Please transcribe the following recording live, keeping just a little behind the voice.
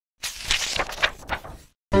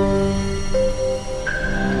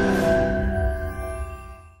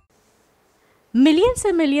Millions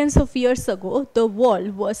and millions of years ago, the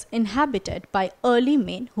world was inhabited by early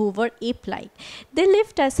men who were ape-like. They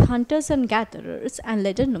lived as hunters and gatherers and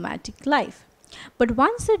led a nomadic life. But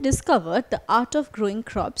once they discovered the art of growing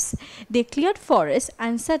crops, they cleared forests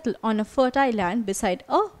and settled on a fertile land beside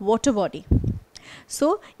a water body.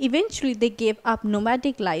 So eventually they gave up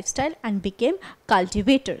nomadic lifestyle and became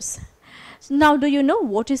cultivators. Now do you know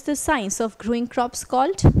what is the science of growing crops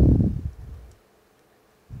called?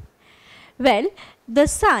 Well, the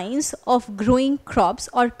science of growing crops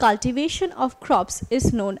or cultivation of crops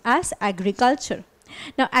is known as agriculture.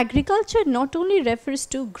 Now, agriculture not only refers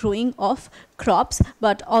to growing of crops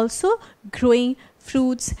but also growing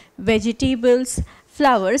fruits, vegetables,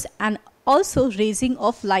 flowers, and also raising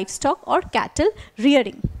of livestock or cattle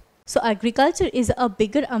rearing. So, agriculture is a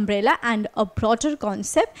bigger umbrella and a broader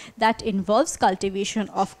concept that involves cultivation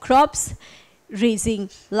of crops, raising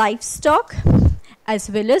livestock, as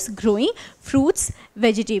well as growing fruits,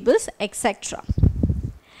 vegetables, etc.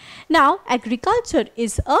 Now, agriculture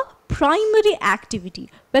is a primary activity.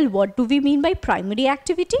 Well, what do we mean by primary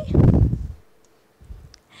activity?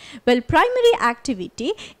 Well, primary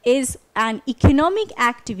activity is an economic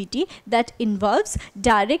activity that involves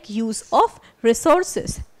direct use of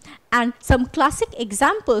resources. And some classic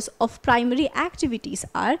examples of primary activities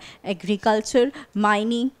are agriculture,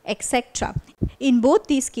 mining, etc. In both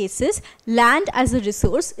these cases, land as a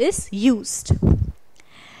resource is used.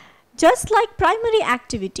 Just like primary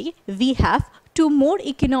activity, we have two more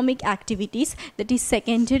economic activities, that is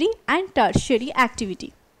secondary and tertiary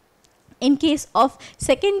activity. In case of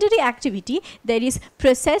secondary activity, there is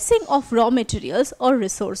processing of raw materials or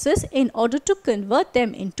resources in order to convert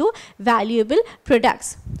them into valuable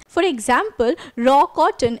products. For example, raw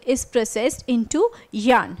cotton is processed into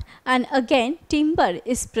yarn, and again timber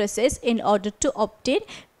is processed in order to obtain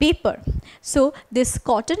paper. So this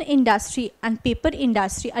cotton industry and paper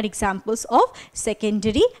industry are examples of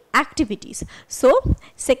secondary activities. So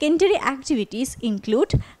secondary activities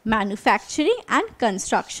include manufacturing and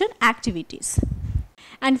construction activities.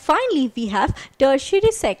 And finally, we have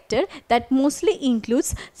tertiary sector that mostly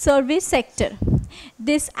includes service sector.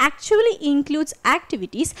 This actually includes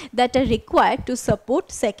activities that are required to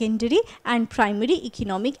support secondary and primary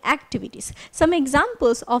economic activities. Some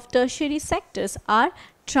examples of tertiary sectors are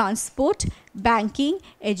transport, banking,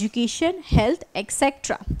 education, health,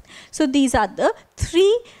 etc. So these are the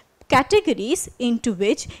three categories into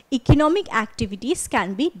which economic activities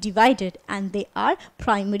can be divided, and they are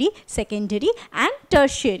primary, secondary and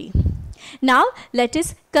tertiary. Now let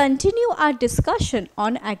us continue our discussion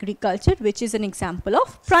on agriculture, which is an example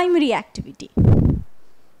of primary activity.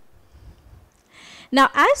 Now,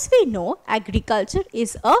 as we know, agriculture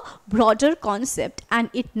is a broader concept, and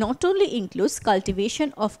it not only includes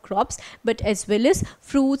cultivation of crops but as well as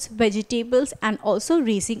fruits, vegetables and also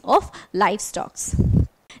raising of livestock.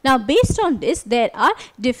 Now, based on this, there are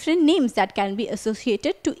different names that can be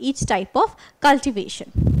associated to each type of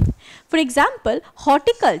cultivation. For example,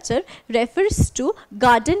 horticulture refers to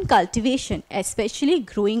garden cultivation, especially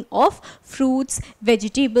growing of fruits,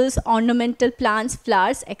 vegetables, ornamental plants,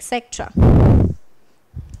 flowers, etc.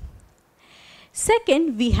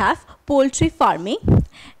 Second, we have poultry farming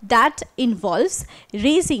that involves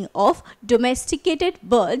raising of domesticated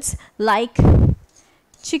birds like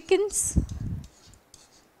chickens,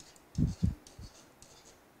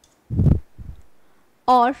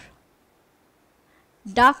 or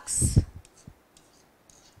ducks,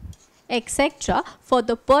 etc. for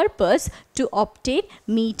the purpose to obtain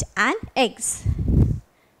meat and eggs.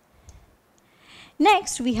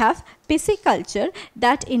 Next, we have pisciculture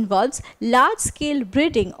that involves large-scale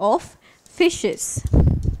breeding of fishes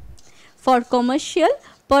for commercial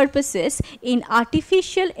purposes in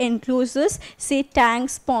artificial enclosures, say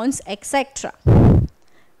tanks, ponds, etc.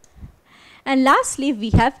 And lastly,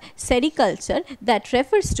 we have sericulture that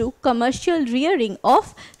refers to commercial rearing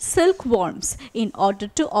of silkworms in order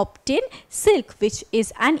to obtain silk, which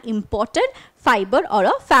is an important fiber or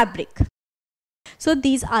a fabric. So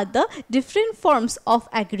these are the different forms of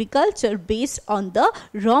agriculture based on the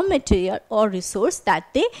raw material or resource that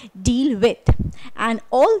they deal with. And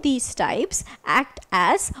all these types act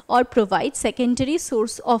as or provide secondary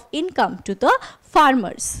source of income to the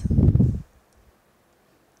farmers.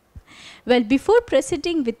 Well, before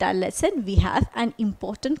proceeding with our lesson, we have an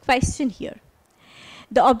important question here.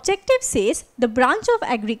 The objective says the branch of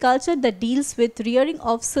agriculture that deals with rearing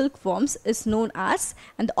of silkworms is known as,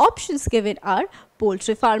 and the options given are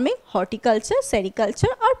poultry farming, horticulture,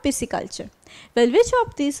 sericulture or pisciculture. Well, which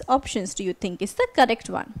of these options do you think is the correct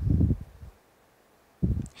one?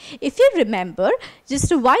 If you remember,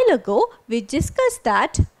 just a while ago we discussed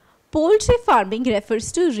that Poultry farming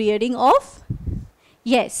refers to rearing of,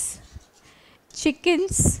 yes,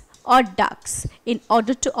 chickens or ducks in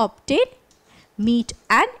order to obtain meat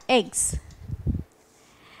and eggs.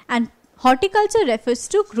 And horticulture refers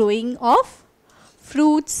to growing of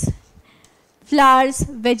fruits, flowers,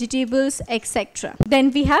 vegetables, etc.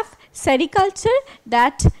 Then we have sericulture,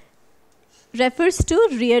 that refers to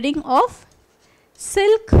rearing of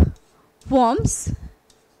silk worms.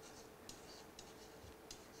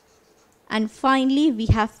 And finally we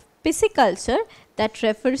have pisciculture, that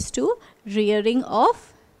refers to rearing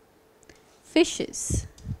of fishes.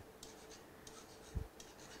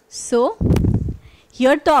 So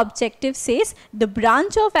here the objective says the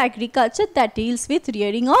branch of agriculture that deals with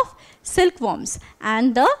rearing of silkworms,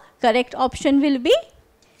 and the correct option will be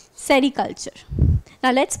sericulture.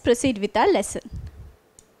 Now let's proceed with our lesson.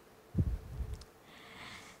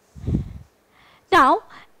 Now,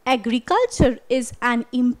 agriculture is an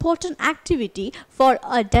important activity for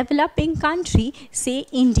a developing country, say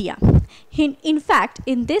India. In fact,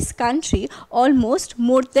 in this country, almost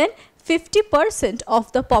more than 50%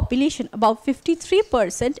 of the population, about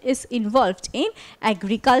 53%, is involved in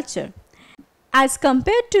agriculture. As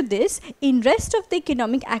compared to this, in rest of the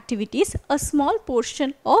economic activities, a small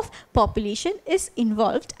portion of population is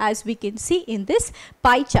involved, as we can see in this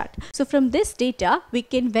pie chart. So from this data, we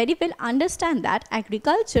can very well understand that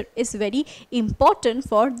agriculture is very important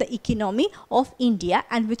for the economy of India,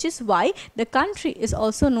 and which is why the country is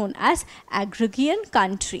also known as agrarian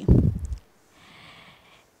country.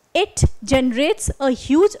 It generates a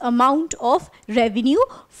huge amount of revenue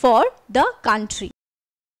for the country.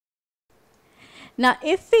 Now,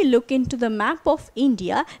 if we look into the map of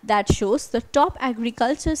India that shows the top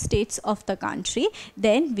agriculture states of the country,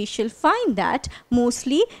 then we shall find that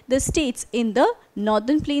mostly the states in the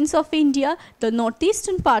northern plains of India, the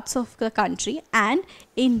northeastern parts of the country, and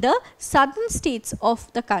in the southern states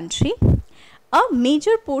of the country, a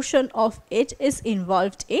major portion of it is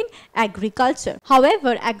involved in agriculture.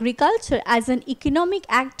 However, agriculture as an economic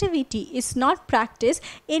activity is not practiced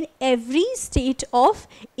in every state of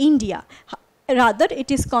India. Rather, it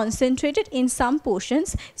is concentrated in some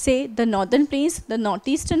portions, say the northern plains, the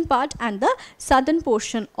northeastern part, and the southern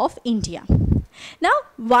portion of India. Now,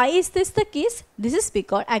 why is this the case? This is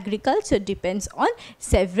because agriculture depends on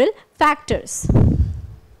several factors.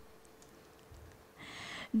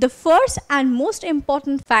 The first and most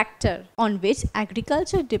important factor on which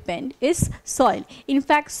agriculture depends is soil. In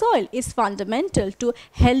fact, soil is fundamental to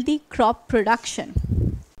healthy crop production.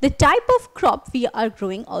 The type of crop we are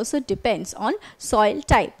growing also depends on soil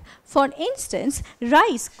type. For instance,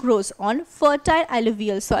 rice grows on fertile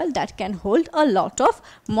alluvial soil that can hold a lot of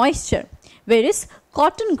moisture, whereas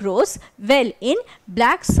cotton grows well in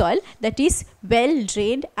black soil that is well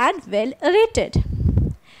drained and well aerated.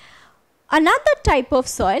 Another type of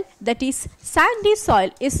soil, that is sandy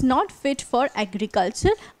soil, is not fit for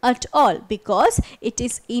agriculture at all because it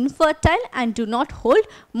is infertile and do not hold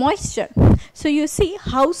moisture. So you see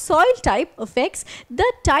how soil type affects the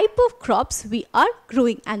type of crops we are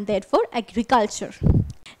growing and therefore agriculture.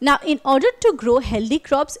 Now, in order to grow healthy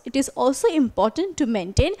crops, it is also important to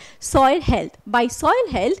maintain soil health. By soil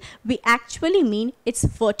health, we actually mean its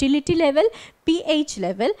fertility level, pH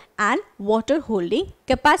level, and water holding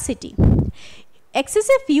capacity.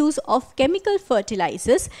 Excessive use of chemical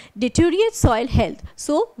fertilizers deteriorates soil health,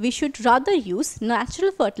 so we should rather use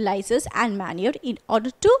natural fertilizers and manure in order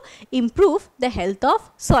to improve the health of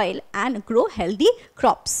soil and grow healthy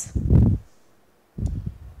crops.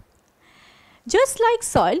 Just like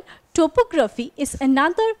soil, topography is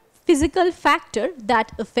another physical factor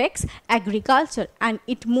that affects agriculture, and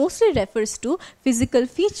it mostly refers to physical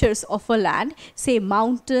features of a land, say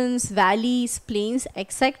mountains, valleys, plains,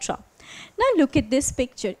 etc. Now look at this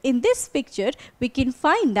picture. In this picture, we can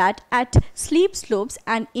find that at steep slopes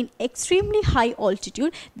and in extremely high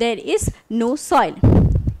altitude, there is no soil.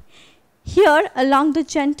 Here along the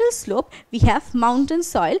gentle slope, we have mountain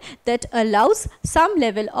soil that allows some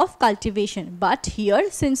level of cultivation. But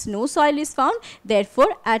here, since no soil is found,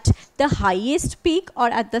 therefore at the highest peak or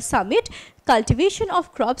at the summit, cultivation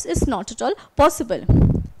of crops is not at all possible.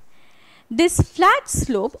 This flat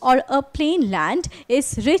slope or a plain land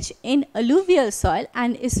is rich in alluvial soil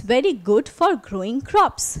and is very good for growing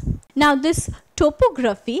crops. Now this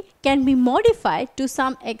topography can be modified to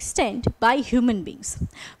some extent by human beings.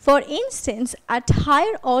 For instance, at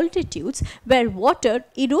higher altitudes where water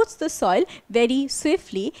erodes the soil very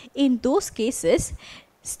swiftly, in those cases,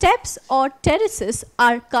 steps or terraces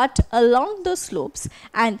are cut along the slopes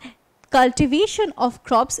and cultivation of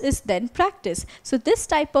crops is then practiced. So this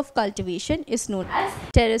type of cultivation is known as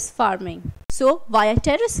terrace farming. So via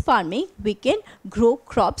terrace farming, we can grow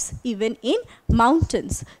crops even in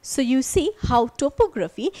mountains. So you see how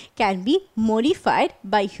topography can be modified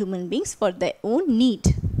by human beings for their own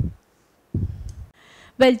need.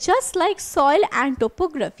 Well, just like soil and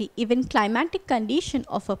topography, even climatic condition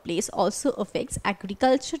of a place also affects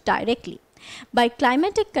agriculture directly. By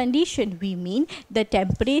climatic condition, we mean the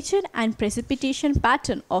temperature and precipitation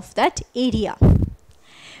pattern of that area.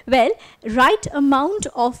 Well, right amount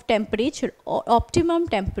of temperature or optimum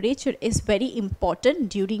temperature is very important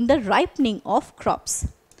during the ripening of crops.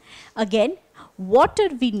 Again, water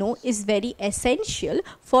we know is very essential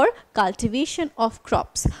for cultivation of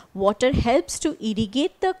crops. Water helps to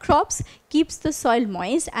irrigate the crops, keeps the soil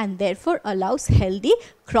moist, and therefore allows healthy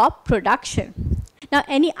crop production. Now,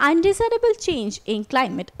 any undesirable change in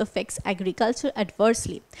climate affects agriculture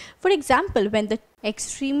adversely. For example, when the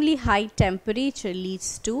extremely high temperature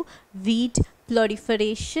leads to weed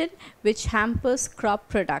proliferation, which hampers crop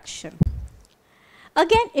production.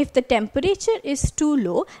 Again, if the temperature is too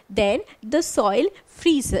low, then the soil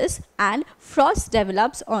freezes and frost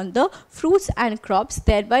develops on the fruits and crops,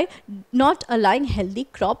 thereby not allowing healthy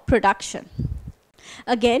crop production.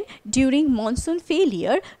 Again, during monsoon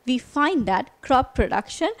failure, we find that crop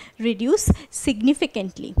production reduces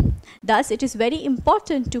significantly. Thus, it is very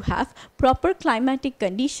important to have proper climatic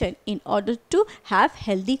condition in order to have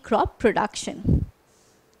healthy crop production.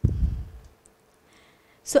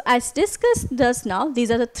 So as discussed thus now, these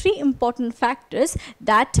are the three important factors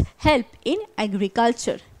that help in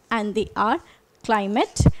agriculture, and they are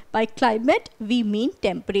climate. By climate, we mean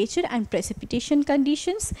temperature and precipitation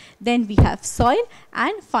conditions. Then we have soil,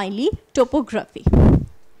 and finally topography.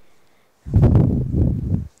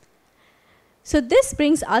 So this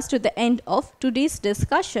brings us to the end of today's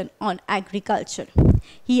discussion on agriculture.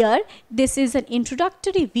 Here, this is an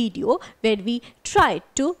introductory video where we try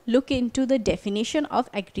to look into the definition of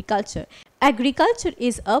agriculture. Agriculture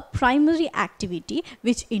is a primary activity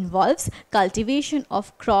which involves cultivation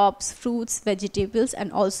of crops, fruits, vegetables,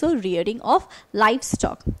 and also rearing of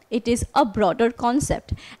livestock. It is a broader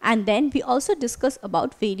concept. And then we also discuss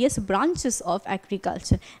about various branches of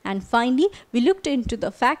agriculture. And finally, we looked into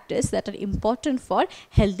the factors that are important for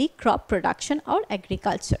healthy crop production or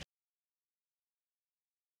agriculture.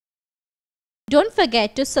 Don't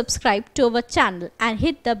forget to subscribe to our channel and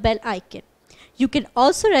hit the bell icon. You can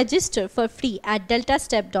also register for free at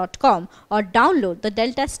DeltaStep.com or download the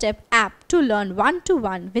DeltaStep app to learn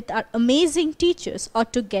one-to-one with our amazing teachers, or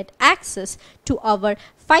to get access to our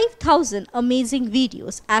 5,000 amazing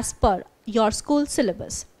videos as per your school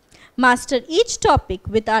syllabus. Master each topic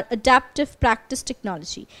with our adaptive practice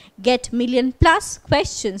technology. Get million-plus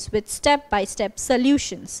questions with step-by-step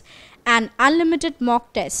solutions and unlimited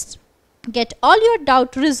mock tests. Get all your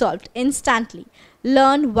doubt resolved instantly.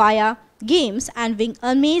 Learn via games and win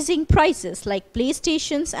amazing prizes like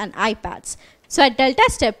PlayStations and iPads. So at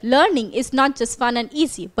DeltaStep, learning is not just fun and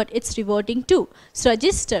easy, but it's rewarding too. So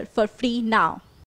register for free now.